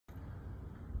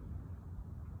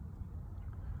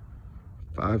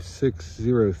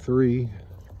5603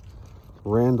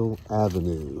 Randall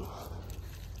Avenue.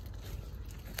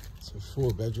 It's a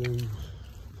 4-bedroom,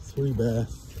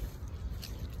 3-bath,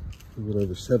 a little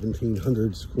over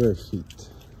 1,700 square feet.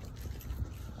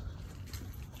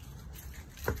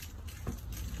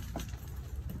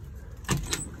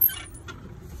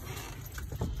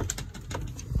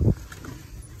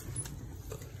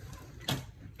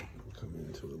 Come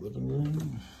into a living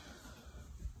room.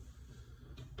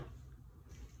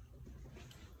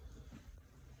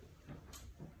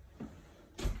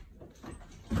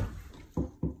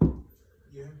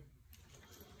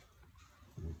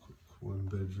 One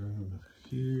bedroom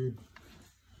here.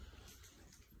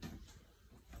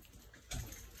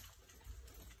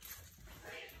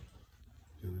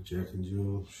 And a Jack and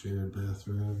Jill shared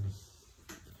bathroom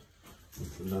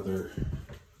with another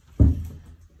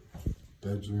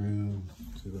bedroom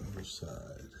to the other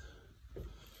side.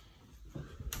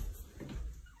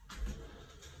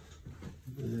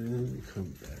 And we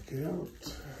come back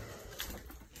out.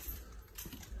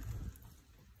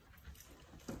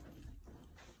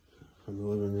 From the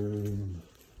living room,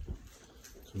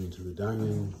 come into the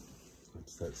dining.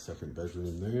 That's that second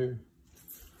bedroom there.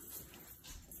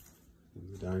 And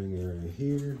the dining area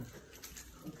here.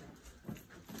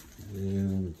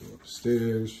 And we go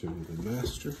upstairs, show you the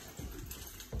master.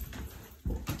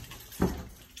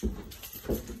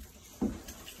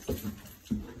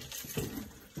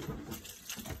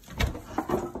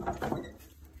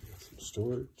 Some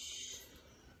storage.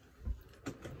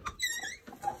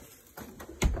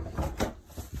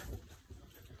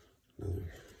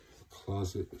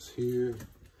 Closet is here.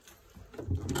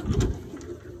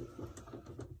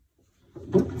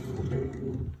 The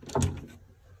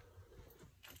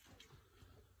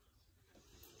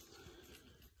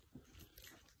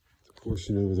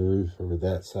portion over the roof over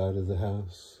that side of the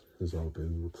house has all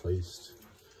been replaced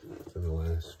within the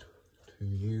last 2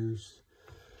 years.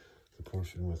 The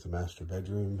portion with the master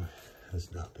bedroom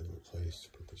has not been replaced,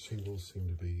 but the shingles seem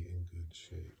to be in good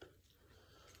shape.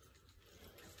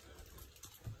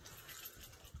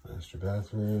 Master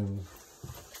bathroom.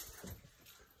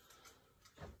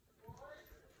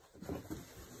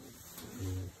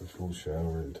 And the full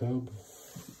shower and tub.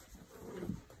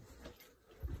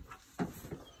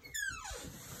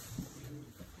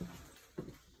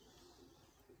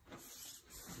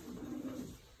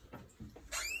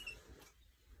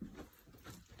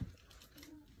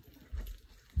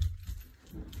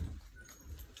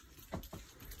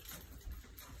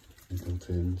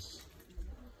 Built-ins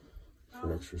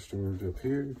for extra storage up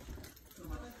here.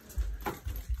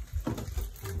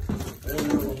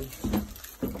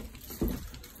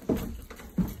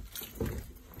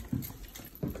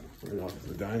 Right off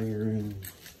the dining room,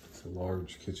 it's a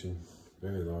large kitchen,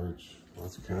 very large,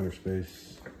 lots of counter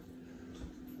space.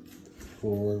 The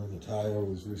floor, the tile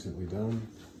was recently done.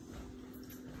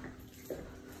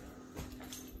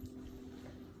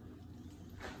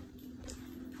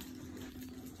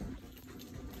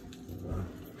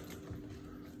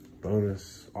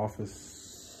 Bonus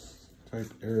office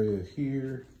type area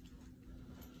here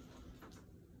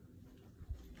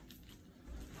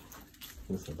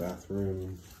with a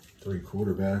bathroom,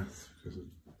 3/4 bath because it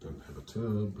doesn't have a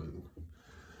tub, and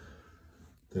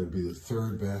that'd be the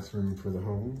 3rd bathroom for the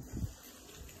home.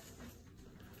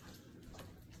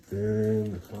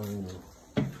 Then the final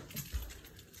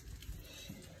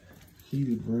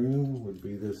heated room would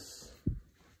be this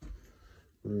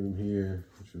room here,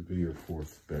 which would be your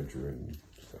 4th bedroom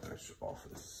 /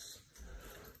 office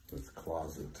with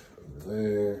closet over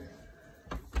there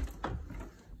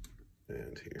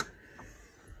and here.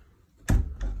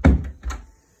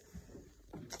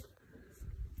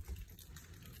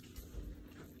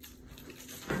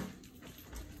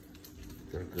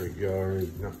 Got a great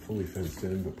yard, not fully fenced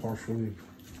in, but partially.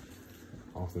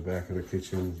 Off the back of the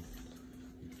kitchen,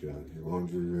 you've got your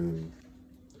laundry room.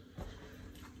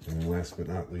 And last but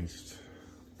not least,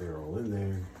 they're all in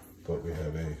there, but we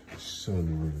have a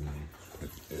sunroom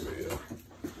area